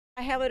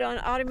I have it on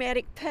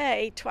automatic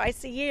pay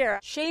twice a year.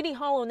 Shady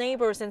Hollow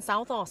neighbors in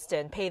South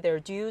Austin pay their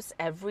dues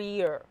every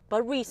year.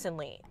 But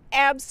recently,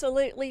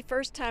 Absolutely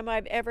first time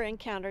I've ever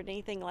encountered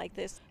anything like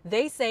this.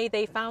 they say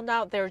they found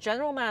out their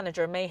general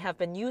manager may have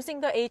been using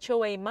the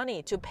HOA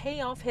money to pay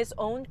off his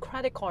own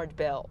credit card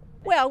bill.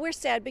 Well, we're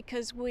sad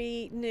because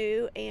we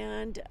knew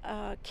and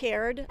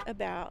cared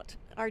about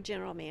our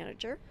general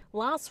manager.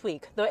 Last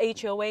week, the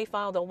HOA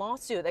filed a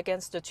lawsuit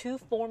against the two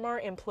former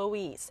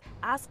employees,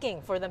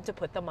 asking for them to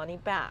put the money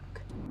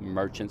back.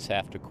 Merchants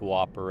have to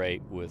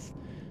cooperate with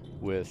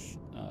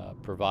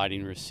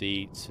providing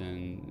receipts,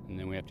 and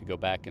then we have to go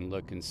back and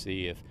look and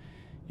see if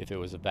it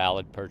was a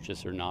valid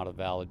purchase or not a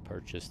valid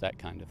purchase, that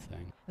kind of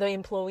thing. The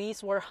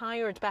employees were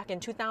hired back in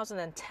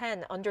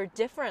 2010 under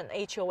different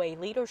HOA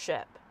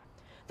leadership.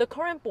 The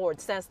current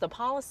board says the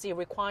policy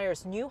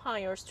requires new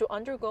hires to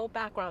undergo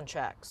background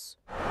checks.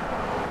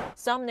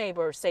 Some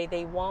neighbors say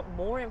they want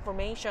more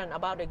information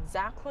about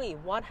exactly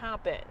what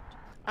happened.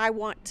 I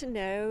want to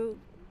know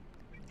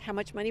how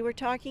much money we're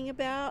talking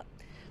about.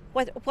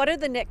 What are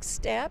the next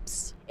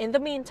steps? In the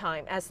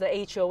meantime, as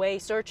the HOA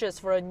searches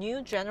for a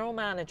new general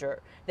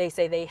manager, they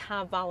say they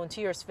have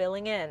volunteers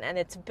filling in and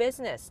it's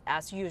business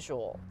as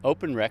usual.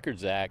 Open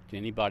Records Act,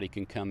 anybody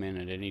can come in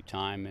at any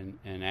time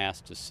and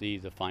ask to see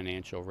the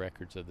financial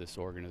records of this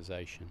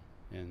organization.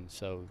 And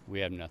so we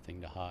have nothing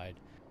to hide.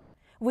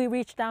 We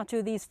reached out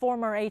to these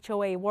former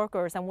HOA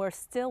workers and we're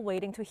still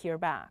waiting to hear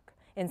back.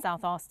 In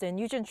South Austin,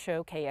 Eugene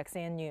Cho,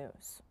 KXAN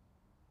News.